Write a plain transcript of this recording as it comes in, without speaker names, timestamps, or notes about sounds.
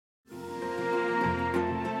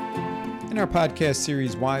In our podcast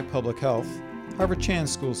series, Why Public Health, Harvard Chan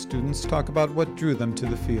School students talk about what drew them to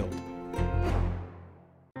the field.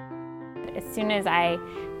 As soon as I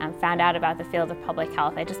found out about the field of public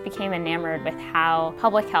health, I just became enamored with how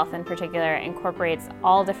public health in particular incorporates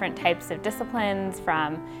all different types of disciplines,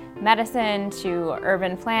 from medicine to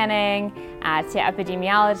urban planning to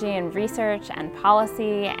epidemiology and research and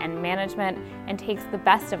policy and management, and takes the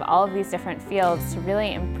best of all of these different fields to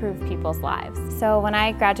really improve people's lives. So when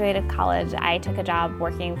I graduated college, I took a job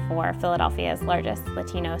working for Philadelphia's largest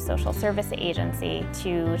Latino social service agency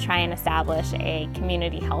to try and establish a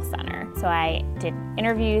community health center. So I did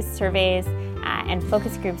interviews, surveys, and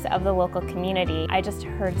focus groups of the local community. I just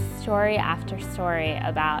heard story after story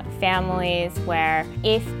about families where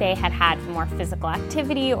if they had had more physical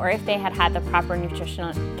activity, or if they had had the proper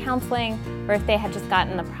nutritional counseling, or if they had just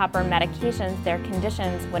gotten the proper medications, their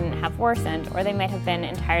conditions wouldn't have worsened, or they might have been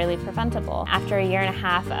entirely preventable. After a year and a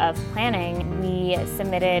half of planning, we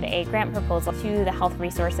submitted a grant proposal to the Health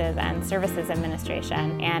Resources and Services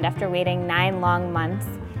Administration, and after waiting 9 long months,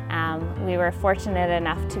 we were fortunate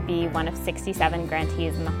enough to be one of 67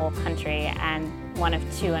 grantees in the whole country and one of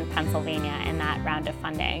 2 in Pennsylvania in that round of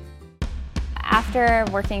funding. After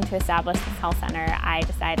working to establish this health center, I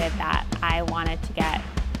decided that I wanted to get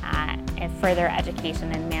a further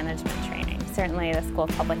education in management training. Certainly the School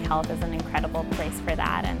of Public Health is an incredible place for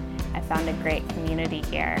that, and I found a great community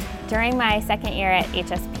here. During my second year at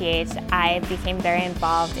HSPH, I became very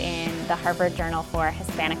involved in the Harvard Journal for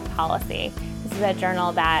Hispanic Policy. This is a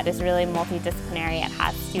journal that is really multidisciplinary. It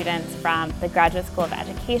has students from the Graduate School of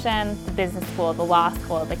Education, the Business School, the Law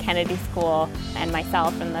School, the Kennedy School, and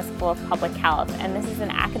myself from the School of Public Health. And this is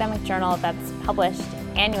an academic journal that's published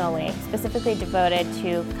annually, specifically devoted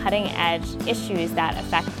to cutting-edge issues that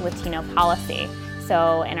affect Latino policy.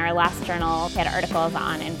 So in our last journal, we had articles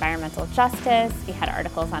on environmental justice, we had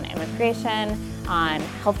articles on immigration, on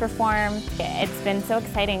health reform. It's been so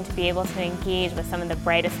exciting to be able to engage with some of the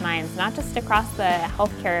brightest minds, not just across the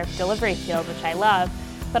healthcare delivery field, which I love,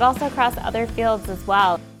 but also across other fields as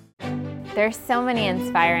well. There's so many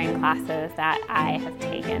inspiring classes that I have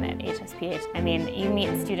taken at HSPH. I mean, you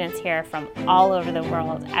meet students here from all over the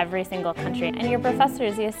world, every single country, and your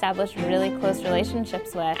professors you establish really close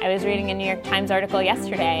relationships with. I was reading a New York Times article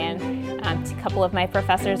yesterday, and a couple of my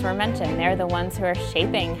professors were mentioned. They're the ones who are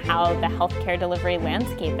shaping how the healthcare delivery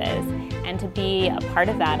landscape is, and to be a part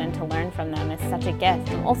of that and to learn from them is such a gift.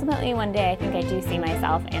 And ultimately, one day, I think I do see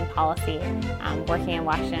myself in policy, working in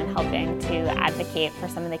Washington, helping to advocate for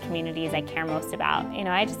some of the communities I care most about. You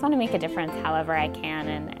know, I just want to make a difference however I can,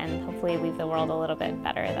 and hopefully leave the world a little bit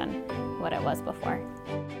better than what it was before.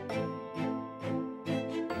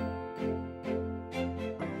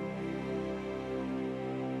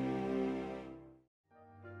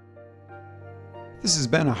 This has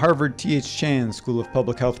been a Harvard T.H. Chan School of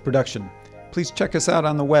Public Health production. Please check us out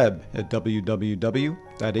on the web at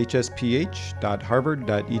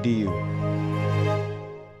www.hsph.harvard.edu.